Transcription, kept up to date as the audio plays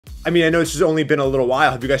I mean, I know it's just only been a little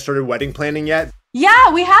while. Have you guys started wedding planning yet?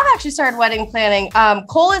 Yeah, we have actually started wedding planning.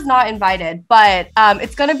 Cole is not invited, but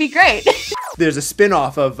it's gonna be great. There's a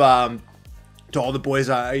spin-off of To All the Boys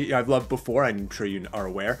I've Loved Before. I'm sure you are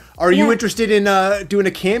aware. Are you interested in doing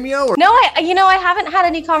a cameo? Or? No, I haven't had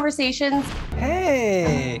any conversations.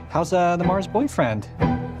 Hey, how's the Mars boyfriend?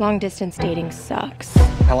 Long distance dating sucks.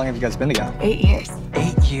 How long have you guys been together? 8 years.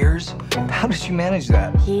 8 years? How did you manage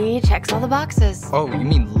that? He checks all the boxes. Oh, you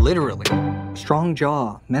mean literally. Strong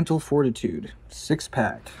jaw, mental fortitude,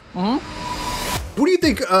 six-pack. What do you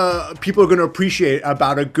think people are going to appreciate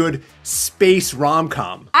about a good space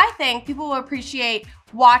rom-com? I think people will appreciate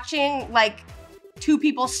watching like two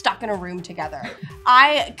people stuck in a room together.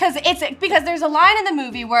 Because there's a line in the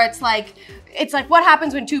movie where it's like what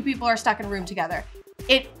happens when two people are stuck in a room together.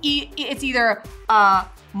 It's either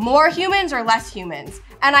more humans or less humans.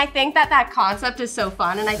 And I think that concept is so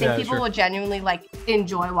fun, and I think people will genuinely like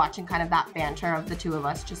enjoy watching kind of that banter of the two of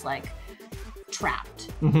us just like trapped.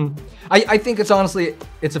 I think it's honestly,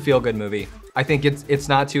 it's a feel-good movie. I think it's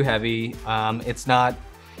not too heavy. It's not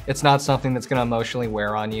something that's gonna emotionally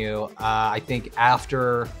wear on you. I think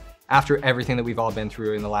after everything that we've all been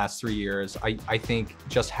through in the last 3 years, I think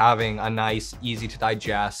just having a nice, easy to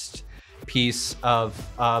digest piece of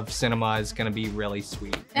cinema is gonna be really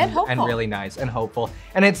sweet and really nice and hopeful.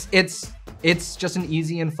 And it's just an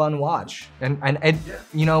easy and fun watch. And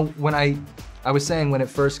you know, when I was saying when it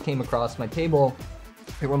first came across my table,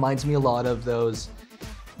 it reminds me a lot of those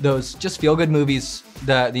just feel-good movies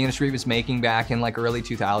that the industry was making back in like early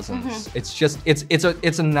 2000s. It's just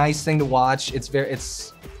it's a nice thing to watch.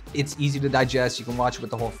 It's easy to digest. You can watch it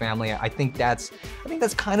with the whole family. I think that's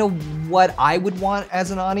kind of what I would want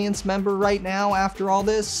as an audience member right now after all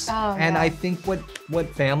this. And I think what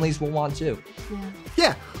families will want too.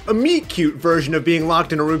 Yeah, a meet-cute version of being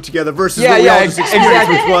locked in a room together versus what we all just experienced,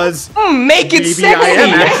 which was make it maybe sexy. I am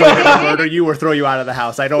actually gonna murder you or throw you out of the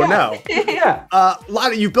house. I don't know.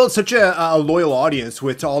 Lana, you've built such a loyal audience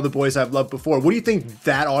with To All the Boys I've Loved Before. What do you think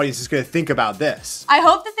that audience is going to think about this? I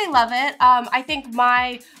hope that they love it. I think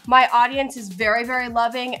my audience is very, very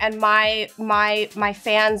loving, and my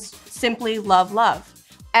fans simply love.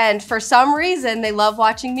 And for some reason, they love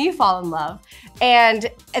watching me fall in love. And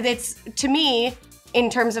it's, to me, in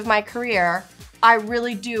terms of my career, I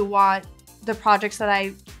really do want the projects that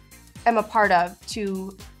I am a part of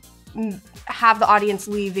to have the audience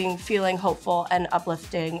leaving feeling hopeful and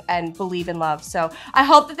uplifting and believe in love. So I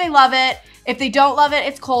hope that they love it. If they don't love it,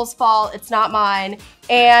 it's Cole's fault. It's not mine.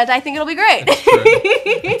 And I think it'll be great.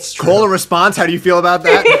 Cole, a response? How do you feel about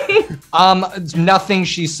that? Nothing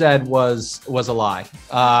she said was a lie.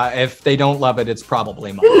 If they don't love it, it's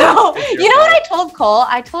probably mine. No, you know what I told Cole?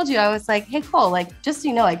 I told you, I was like, hey Cole, like, just so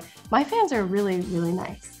you know, like, my fans are really, really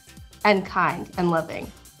nice and kind and loving.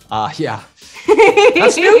 Yeah.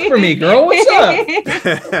 That's new for me, girl. What's up?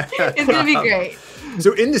 It's gonna be great.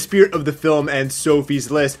 So in the spirit of the film and Sophie's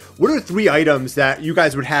list, what are 3 items that you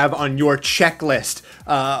guys would have on your checklist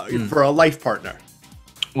for a life partner?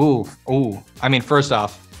 Ooh. I mean, first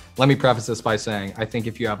off, let me preface this by saying, I think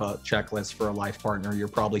if you have a checklist for a life partner, you're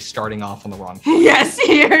probably starting off on the wrong foot. Yes,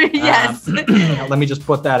 yes. Let me just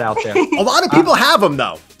put that out there. A lot of people have them,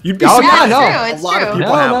 though. You'd be surprised. surprised. It's A lot true. of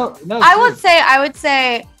people have them. No, I would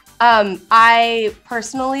say, I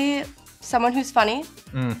personally, someone who's funny.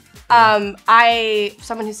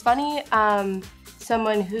 Someone who's funny,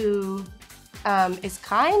 someone who is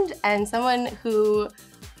kind, and someone who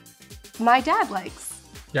my dad likes.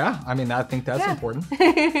 Yeah, I mean, I think that's important.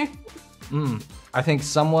 I think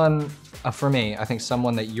someone, for me, I think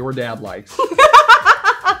someone that your dad likes.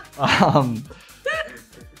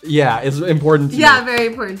 Yeah, it's important to me. Yeah, very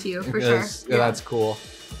important to you, for sure. Yeah, that's cool.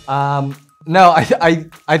 No,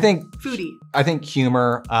 I think foodie. I think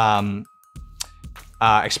humor,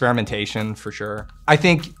 experimentation for sure. I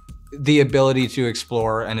think the ability to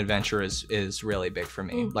explore an adventure is really big for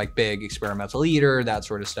me. Like big experimental eater, that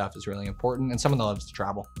sort of stuff is really important, and someone that loves to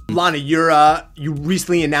travel. Lana, you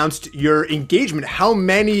recently announced your engagement. How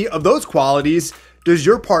many of those qualities does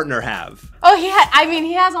your partner have? Oh, he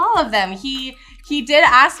has all of them. He did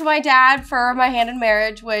ask my dad for my hand in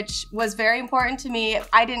marriage, which was very important to me.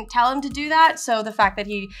 I didn't tell him to do that, so the fact that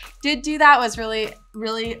he did do that was really,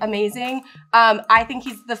 really amazing. I think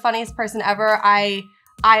he's the funniest person ever. I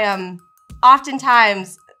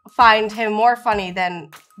oftentimes find him more funny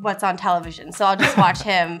than what's on television, so I'll just watch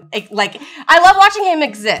him. Like, I love watching him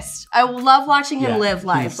exist. I love watching him live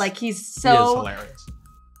life. He's so he is hilarious.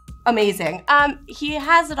 Amazing. He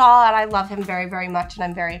has it all, and I love him very, very much, and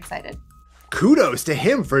I'm very excited. Kudos to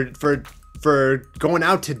him for going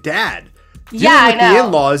out to dad. Yeah, Dealing with the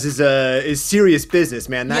in-laws is serious business,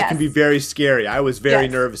 man. That can be very scary. I was very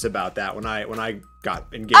nervous about that when I got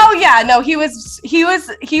engaged. Oh yeah, no, he was.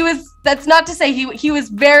 That's not to say he was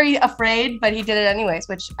very afraid, but he did it anyways,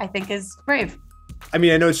 which I think is brave. I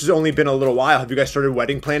mean, I know it's just only been a little while. Have you guys started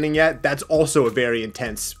wedding planning yet? That's also a very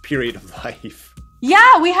intense period of life.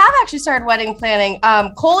 Yeah, we have actually started wedding planning.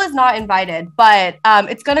 Cole is not invited, but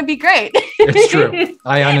it's gonna be great. It's true.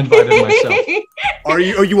 I uninvited myself. Are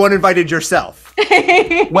you uninvited yourself?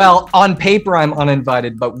 Well, on paper I'm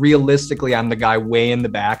uninvited, but realistically I'm the guy way in the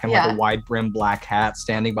back in like a wide brim black hat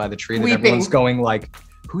standing by the tree that everyone's going like,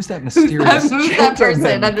 who's that mysterious who's that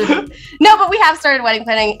person? No, but we have started wedding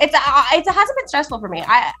planning. It hasn't been stressful for me.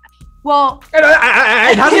 Well, it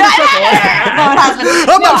hasn't been stressful. No, it hasn't.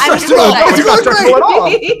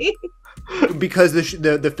 No, because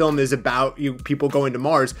the film is about people going to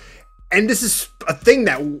Mars, and this is a thing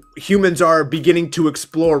that humans are beginning to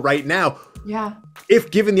explore right now. Yeah. If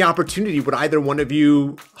given the opportunity, would either one of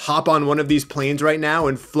you hop on one of these planes right now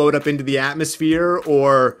and float up into the atmosphere,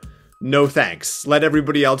 or no thanks? Let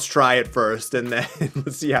everybody else try it first, and then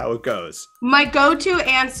let's see how it goes. My go-to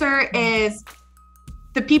answer is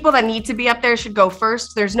the people that need to be up there should go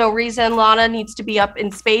first. There's no reason Lana needs to be up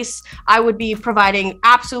in space. I would be providing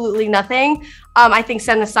absolutely nothing. I think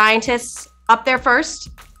send the scientists up there first.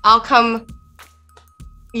 I'll come,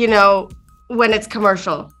 when it's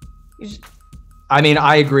commercial. I mean,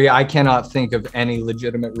 I agree. I cannot think of any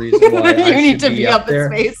legitimate reason why you I need to should be up in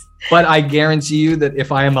space. But I guarantee you that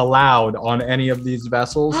if I am allowed on any of these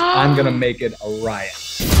vessels, I'm going to make it a riot.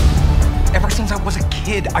 Ever since I was a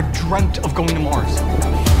kid, I've dreamt of going to Mars.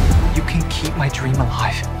 You can keep my dream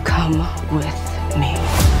alive. Come with me.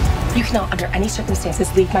 You cannot, under any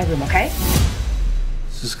circumstances, leave my room, okay?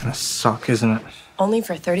 This is gonna suck, isn't it? Only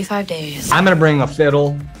for 35 days. I'm gonna bring a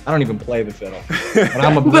fiddle. I don't even play the fiddle. But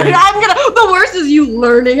the worst is you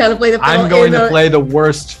learning how to play the fiddle. I'm going to play the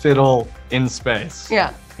worst fiddle in space.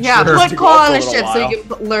 Yeah. Yeah, Sure. put Cole on a ship so you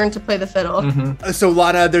can learn to play the fiddle. Mm-hmm. So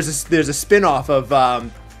Lana, there's a spin-off of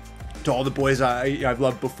To All the Boys I've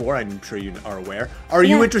Loved Before. I'm sure you are aware. Are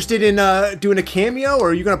you interested in doing a cameo, or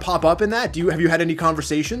are you going to pop up in that? Have you had any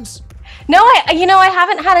conversations? No, I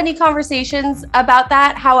haven't had any conversations about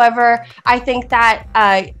that. However, I think that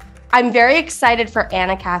I'm very excited for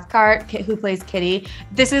Anna Cathcart, who plays Kitty.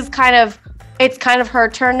 This is kind of her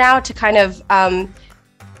turn now to kind of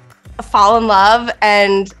fall in love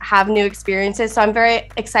and have new experiences. So I'm very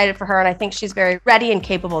excited for her, and I think she's very ready and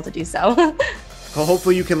capable to do so. Well,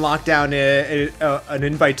 hopefully you can lock down an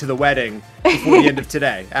invite to the wedding before the end of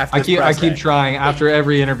today. After I keep trying. After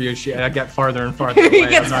every interview, I get farther and farther away. He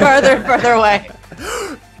gets farther and farther away.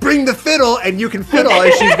 Bring the fiddle, and you can fiddle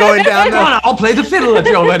as she's going down there. I'll play the fiddle at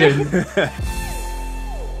your wedding.